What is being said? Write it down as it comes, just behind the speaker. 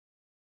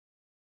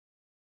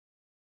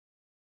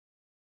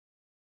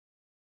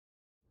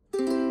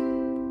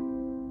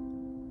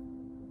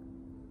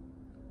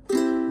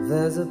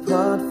There's a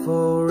part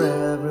for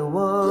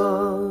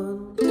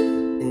everyone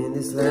in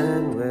this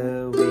land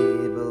where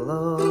we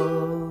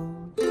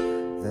belong.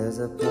 There's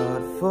a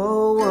part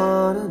for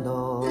one and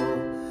all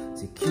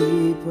to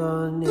keep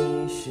our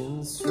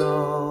nation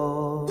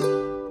strong.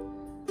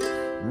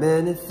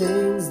 Many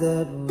things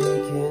that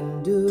we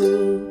can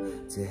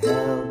do to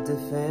help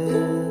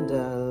defend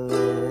our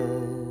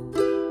land.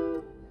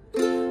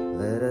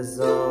 Let us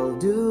all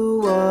do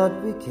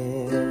what we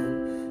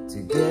can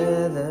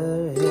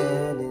together,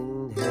 hand in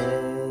hand.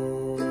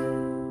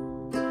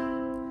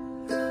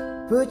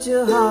 Put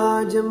your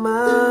heart, your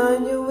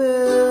mind, your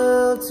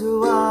will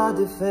to our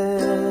defense.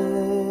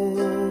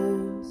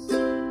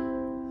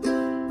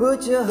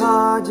 Put your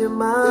heart, your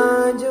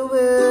mind, your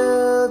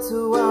will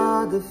to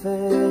our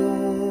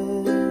defense.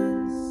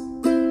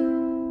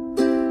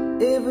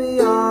 If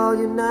we all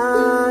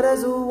unite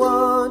as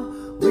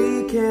one,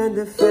 we can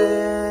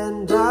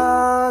defend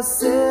our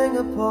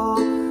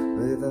Singapore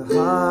with a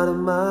heart, a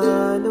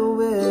mind, a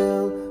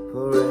will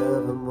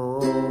forevermore.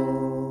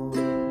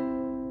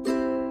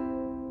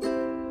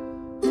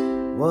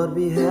 What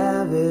we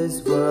have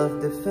is worth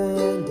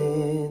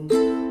defending,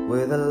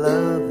 with a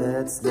love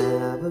that's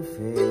never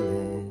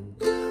failing.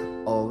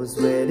 Always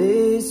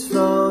ready,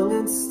 strong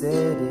and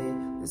steady,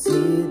 let's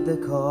heed the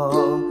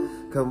call,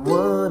 come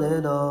one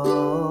and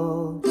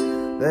all.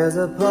 There's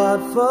a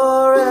part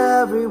for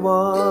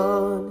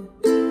everyone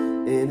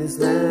in this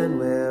land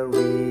where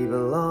we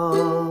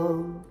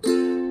belong.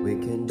 We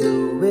can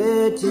do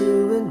it,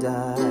 you and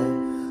I,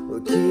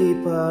 we'll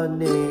keep our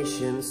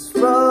nation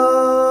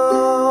strong.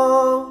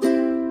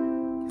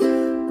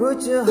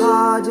 Put your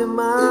heart, your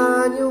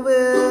mind, your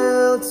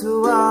will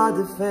to our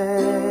defense.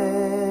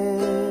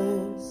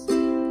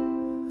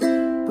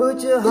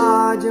 Put your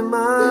heart, your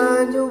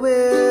mind, your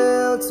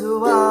will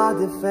to our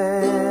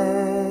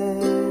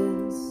defense.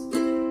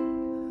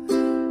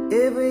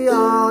 If we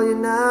all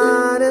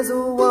unite as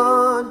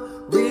one,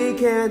 we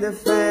can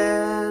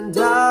defend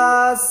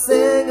our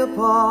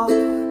Singapore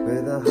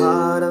with a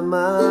heart, a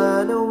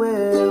mind, a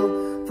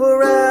will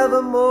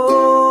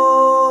forevermore.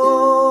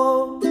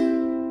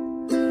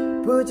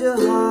 Put your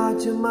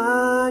heart, your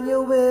mind,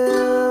 your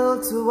will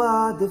to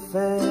our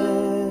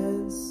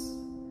defense.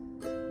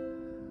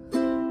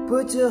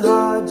 Put your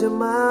heart, your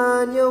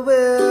mind, your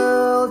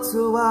will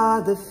to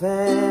our defense.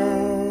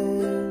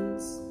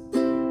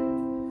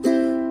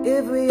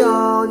 If we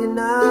all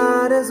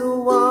unite as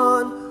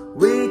one,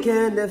 we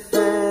can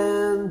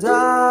defend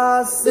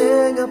our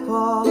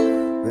Singapore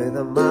with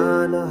a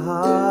mind, a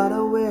heart,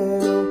 a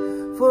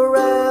will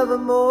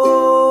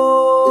forevermore.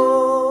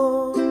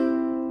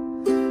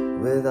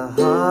 With a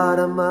heart,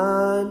 a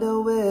mind, a